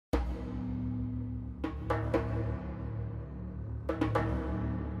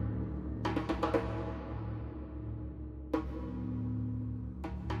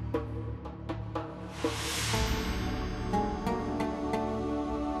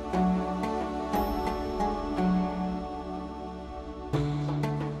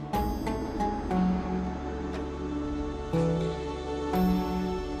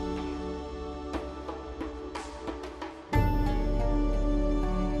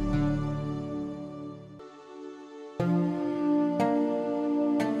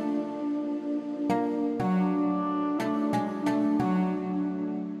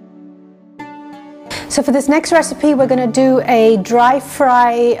So for this next recipe, we're going to do a dry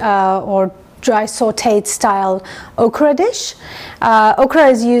fry or dry sauteed style okra dish. Okra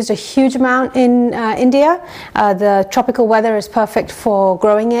is used a huge amount in India. The tropical weather is perfect for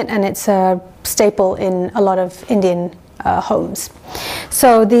growing it, and it's a staple in a lot of Indian homes.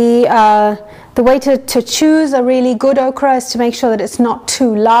 So the way to choose a really good okra is to make sure that it's not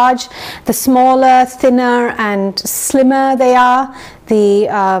too large. The smaller, thinner and slimmer they are,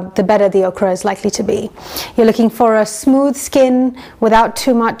 the better the okra is likely to be. You're looking for a smooth skin without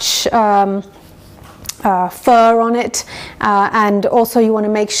too much fur on it, and also you want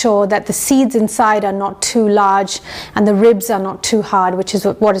to make sure that the seeds inside are not too large and the ribs are not too hard, which is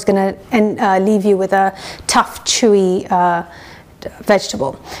what is going to leave you with a tough, chewy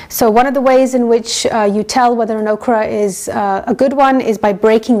vegetable. So one of the ways in which you tell whether an okra is a good one is by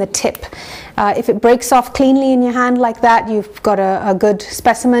breaking the tip. If it breaks off cleanly in your hand like that, you've got a good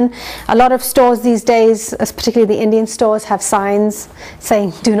specimen. A lot of stores these days, particularly the Indian stores, have signs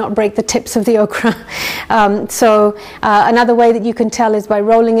saying do not break the tips of the okra. Another way that you can tell is by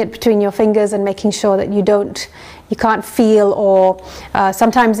rolling it between your fingers and making sure that you can't feel, or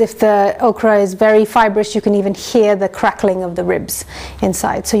sometimes if the okra is very fibrous, you can even hear the crackling of the ribs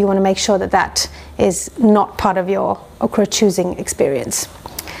inside. So you want to make sure that that is not part of your okra choosing experience.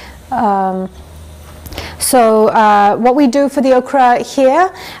 What we do for the okra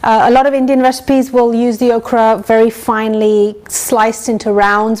here, a lot of Indian recipes will use the okra very finely sliced into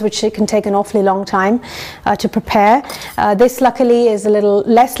rounds, which it can take an awfully long time to prepare. This luckily is a little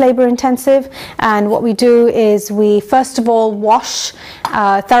less labor intensive, and what we do is we first of all wash,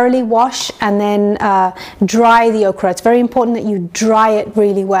 thoroughly wash, and then dry the okra. It's very important that you dry it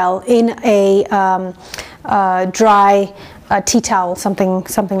really well in a dry tea towel,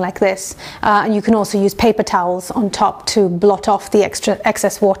 something like this, and you can also use paper towels on top to blot off the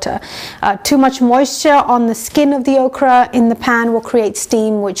excess water. Too much moisture on the skin of the okra in the pan will create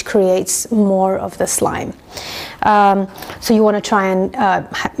steam, which creates more of the slime. So you want to try and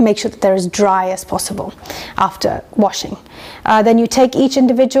make sure that they're as dry as possible after washing. Then you take each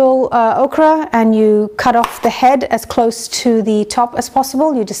individual okra and you cut off the head as close to the top as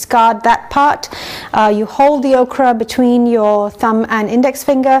possible. You discard that part. You hold the okra between your thumb and index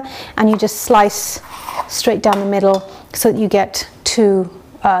finger, and you just slice straight down the middle so that you get two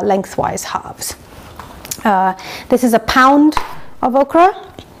lengthwise halves. This is a pound of okra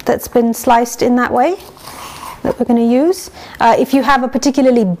that's been sliced in that way that we're going to use. If you have a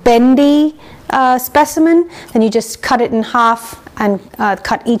particularly bendy specimen, then you just cut it in half and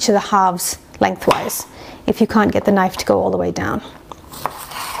cut each of the halves lengthwise if you can't get the knife to go all the way down.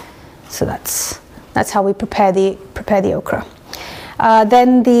 So that's how we prepare the okra.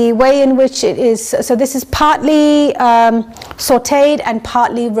 Then the way in which it is, so this is partly sauteed and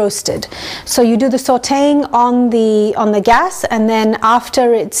partly roasted. So you do the sauteing on the gas, and then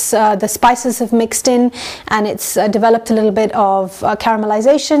after it's the spices have mixed in and it's developed a little bit of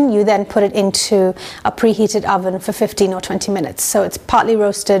caramelization, you then put it into a preheated oven for 15 or 20 minutes. So it's partly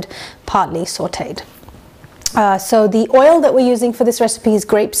roasted, partly sauteed. So the oil that we're using for this recipe is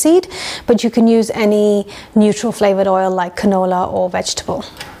grapeseed, but you can use any neutral flavored oil like canola or vegetable.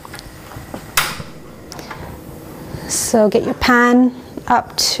 So get your pan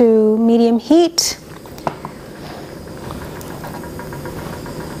up to medium heat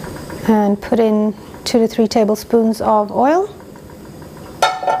and put in 2 to 3 tablespoons of oil.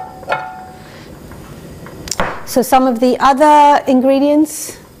 So some of the other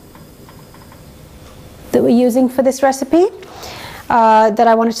ingredients that we're using for this recipe that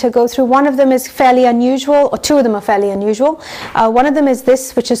I wanted to go through. One of them is fairly unusual, or two of them are fairly unusual. One of them is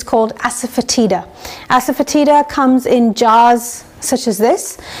this, which is called asafoetida. Asafoetida comes in jars such as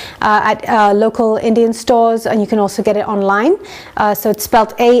this at local Indian stores, and you can also get it online. So it's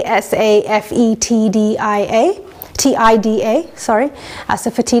spelled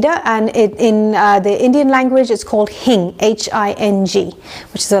asafoetida, and in the Indian language it's called hing, H-I-N-G,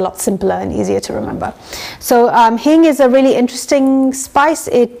 which is a lot simpler and easier to remember. So hing is a really interesting spice.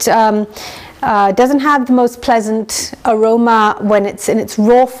 It doesn't have the most pleasant aroma when it's in its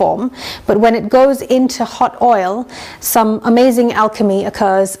raw form, but when it goes into hot oil, some amazing alchemy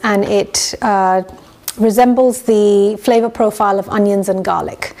occurs, and it resembles the flavor profile of onions and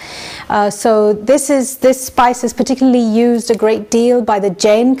garlic. So this spice is particularly used a great deal by the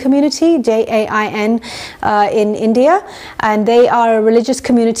Jain community, J-A-I-N, in India, and they are a religious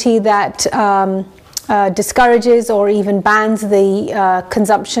community that discourages or even bans the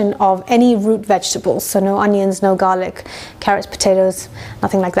consumption of any root vegetables. So no onions, no garlic, carrots, potatoes,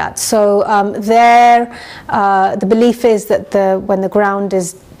 nothing like that. So the belief is that when the ground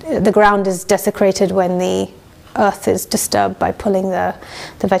is the ground is desecrated when the earth is disturbed by pulling the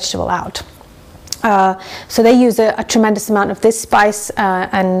vegetable out. So they use a tremendous amount of this spice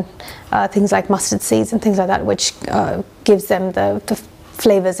and things like mustard seeds and things like that, which gives them the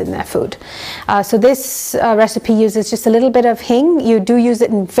flavors in their food. So this recipe uses just a little bit of hing. You do use it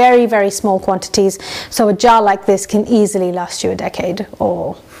in very, very small quantities. So a jar like this can easily last you a decade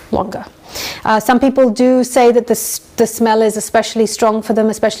or longer. Some people do say that the smell is especially strong for them,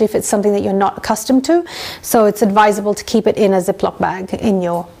 especially if it's something that you're not accustomed to. So it's advisable to keep it in a Ziploc bag in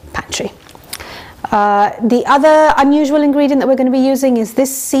your pantry. The other unusual ingredient that we're going to be using is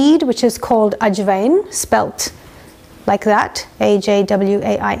this seed, which is called ajwain, spelt like that,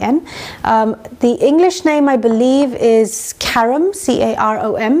 Ajwain. The English name, I believe, is carom,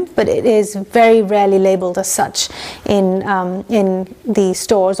 C-A-R-O-M, but it is very rarely labeled as such in the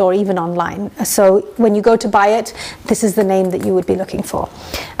stores or even online. So when you go to buy it, this is the name that you would be looking for.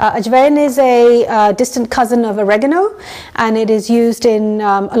 Ajwain is a distant cousin of oregano, and it is used in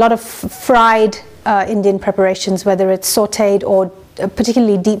a lot of fried Indian preparations, whether it's sautéed or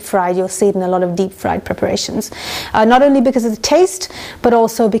particularly deep fried. You'll see it in a lot of deep fried preparations, not only because of the taste, but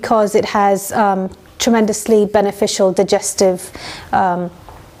also because it has tremendously beneficial digestive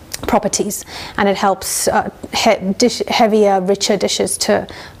properties, and it helps heavier, richer dishes to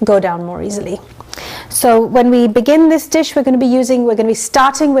go down more easily. So when we begin this dish, we're going to be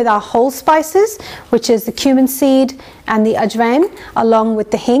starting with our whole spices, which is the cumin seed and the ajwain, along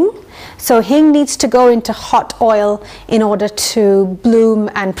with the hing. So hing needs to go into hot oil in order to bloom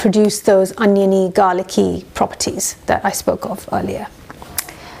and produce those oniony, garlicky properties that I spoke of earlier.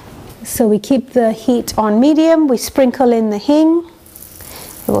 So we keep the heat on medium. We sprinkle in the hing.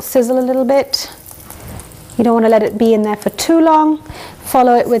 It will sizzle a little bit. You don't want to let it be in there for too long.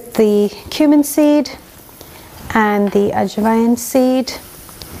 Follow it with the cumin seed and the ajwain seed.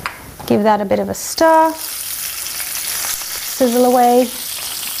 Give that a bit of a stir. Sizzle away.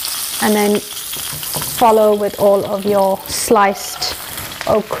 And then follow with all of your sliced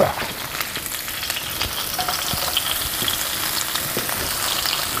okra.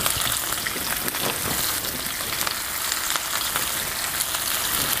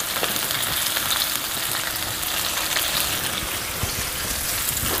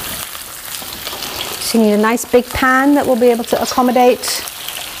 So you need a nice big pan that will be able to accommodate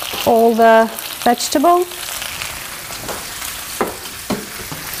all the vegetable.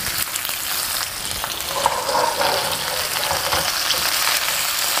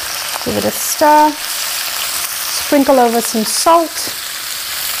 Give it a stir, sprinkle over some salt,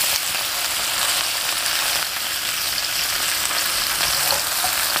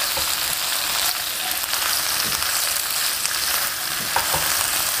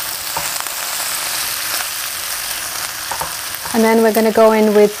 and then we're going to go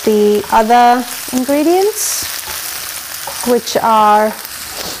in with the other ingredients, which are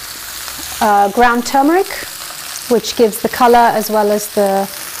ground turmeric, which gives the color as well as the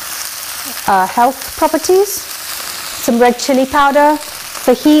health properties. Some red chili powder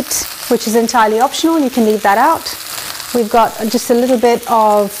for heat, which is entirely optional. You can leave that out. We've got just a little bit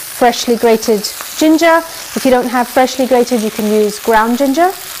of freshly grated ginger. If you don't have freshly grated, you can use ground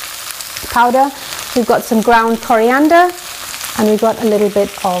ginger powder. We've got some ground coriander, and we've got a little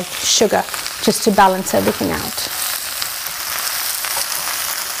bit of sugar just to balance everything out.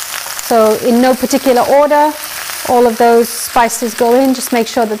 So in no particular order, all of those spices go in. Just make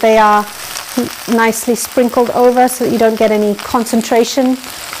sure that they are nicely sprinkled over so that you don't get any concentration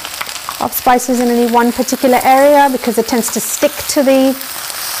of spices in any one particular area, because it tends to stick to the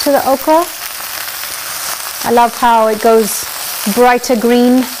okra. I love how it goes brighter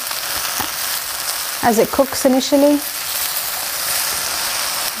green as it cooks initially.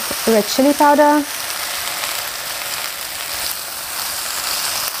 The red chili powder,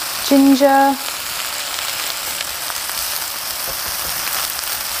 ginger,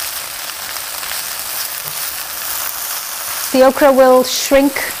 the okra will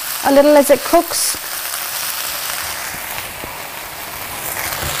shrink a little as it cooks.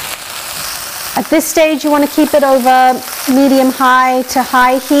 At this stage, you want to keep it over medium-high to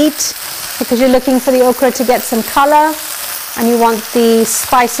high heat, because you're looking for the okra to get some color, and you want the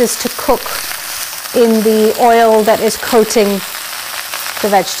spices to cook in the oil that is coating the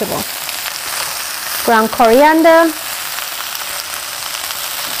vegetable. Ground coriander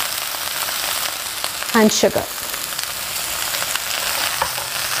and sugar.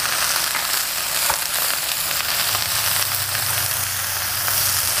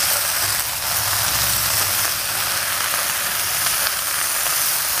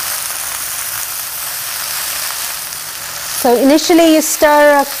 So initially you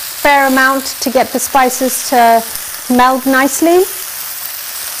stir a fair amount to get the spices to meld nicely.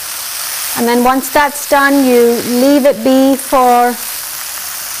 And then once that's done, you leave it be for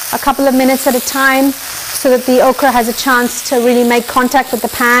a couple of minutes at a time so that the okra has a chance to really make contact with the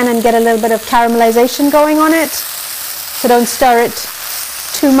pan and get a little bit of caramelization going on it. So don't stir it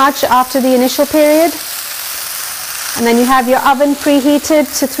too much after the initial period. And then you have your oven preheated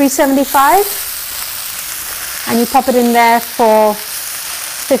to 375 and you pop it in there for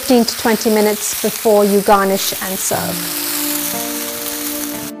 15 to 20 minutes before you garnish and serve.